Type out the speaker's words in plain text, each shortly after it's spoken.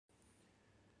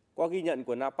Qua ghi nhận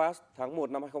của Napas, tháng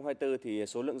 1 năm 2024 thì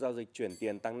số lượng giao dịch chuyển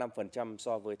tiền tăng 5%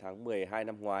 so với tháng 12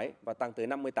 năm ngoái và tăng tới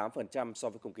 58% so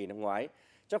với cùng kỳ năm ngoái.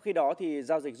 Trong khi đó thì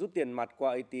giao dịch rút tiền mặt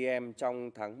qua ATM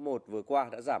trong tháng 1 vừa qua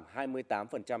đã giảm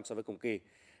 28% so với cùng kỳ.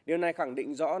 Điều này khẳng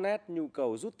định rõ nét nhu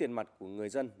cầu rút tiền mặt của người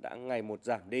dân đã ngày một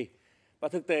giảm đi. Và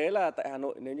thực tế là tại Hà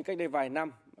Nội, nếu như cách đây vài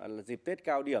năm là dịp Tết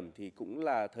cao điểm thì cũng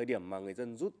là thời điểm mà người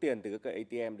dân rút tiền từ các cây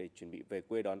ATM để chuẩn bị về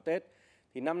quê đón Tết.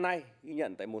 Thì năm nay, ghi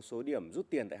nhận tại một số điểm rút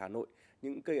tiền tại Hà Nội,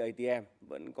 những cây ATM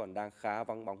vẫn còn đang khá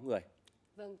vắng bóng người.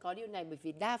 Vâng, có điều này bởi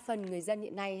vì đa phần người dân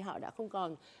hiện nay họ đã không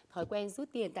còn thói quen rút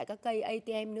tiền tại các cây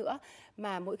ATM nữa.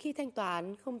 Mà mỗi khi thanh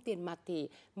toán không tiền mặt thì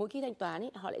mỗi khi thanh toán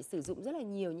họ lại sử dụng rất là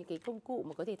nhiều những cái công cụ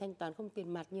mà có thể thanh toán không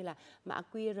tiền mặt như là mã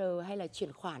QR hay là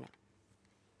chuyển khoản ạ.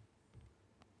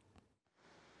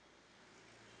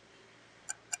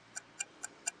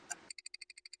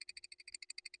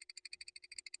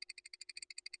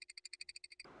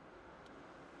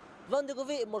 Vâng thưa quý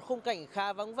vị, một khung cảnh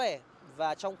khá vắng vẻ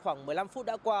và trong khoảng 15 phút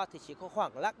đã qua thì chỉ có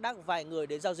khoảng lác đác vài người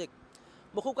đến giao dịch.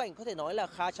 Một khung cảnh có thể nói là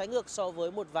khá trái ngược so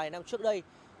với một vài năm trước đây,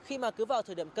 khi mà cứ vào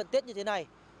thời điểm cận Tết như thế này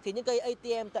thì những cây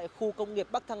ATM tại khu công nghiệp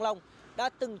Bắc Thăng Long đã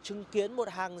từng chứng kiến một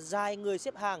hàng dài người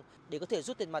xếp hàng để có thể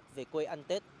rút tiền mặt về quê ăn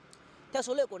Tết. Theo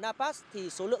số liệu của Napas thì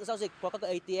số lượng giao dịch qua các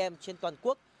cây ATM trên toàn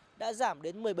quốc đã giảm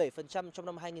đến 17% trong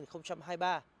năm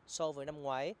 2023 so với năm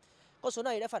ngoái. Con số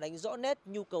này đã phản ánh rõ nét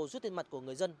nhu cầu rút tiền mặt của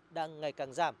người dân đang ngày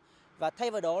càng giảm và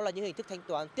thay vào đó là những hình thức thanh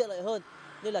toán tiện lợi hơn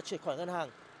như là chuyển khoản ngân hàng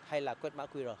hay là quét mã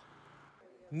QR.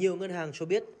 Nhiều ngân hàng cho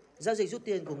biết giao dịch rút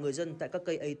tiền của người dân tại các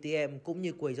cây ATM cũng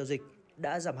như quầy giao dịch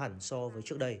đã giảm hẳn so với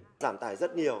trước đây. Giảm tải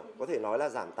rất nhiều, có thể nói là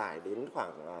giảm tải đến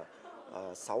khoảng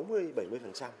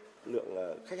 60-70%.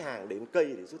 Lượng khách hàng đến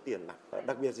cây để rút tiền mặt,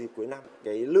 đặc biệt dịp cuối năm,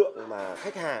 cái lượng mà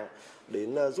khách hàng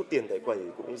đến rút tiền tại quầy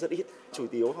cũng rất ít, chủ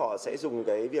yếu họ sẽ dùng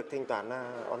cái việc thanh toán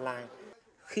online.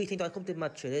 Khi thanh toán không tiền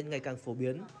mặt trở nên ngày càng phổ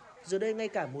biến, giờ đây ngay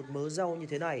cả một mớ rau như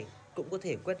thế này cũng có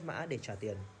thể quét mã để trả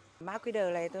tiền. Mã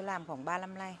QR này tôi làm khoảng 3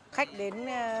 năm nay. Khách đến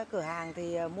cửa hàng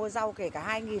thì mua rau kể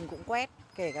cả 2.000 cũng quét,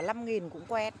 kể cả 5.000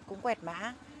 cũng quét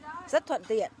mã, rất thuận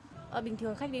tiện. Bình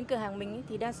thường khách đến cửa hàng mình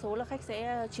thì đa số là khách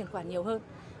sẽ chuyển khoản nhiều hơn.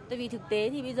 Tại vì thực tế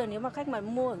thì bây giờ nếu mà khách mà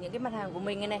mua ở những cái mặt hàng của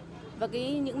mình này và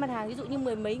những mặt hàng ví dụ như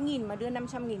 10 mấy nghìn mà đưa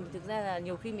 500.000 thì thực ra là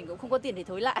nhiều khi mình cũng không có tiền để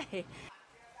thối lại.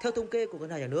 Theo thống kê của Ngân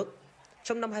hàng Nhà nước,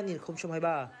 trong năm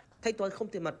 2023, thanh toán không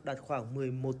tiền mặt đạt khoảng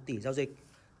 11 tỷ giao dịch,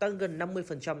 tăng gần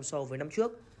 50% so với năm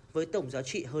trước với tổng giá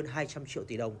trị hơn 200 triệu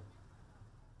tỷ đồng.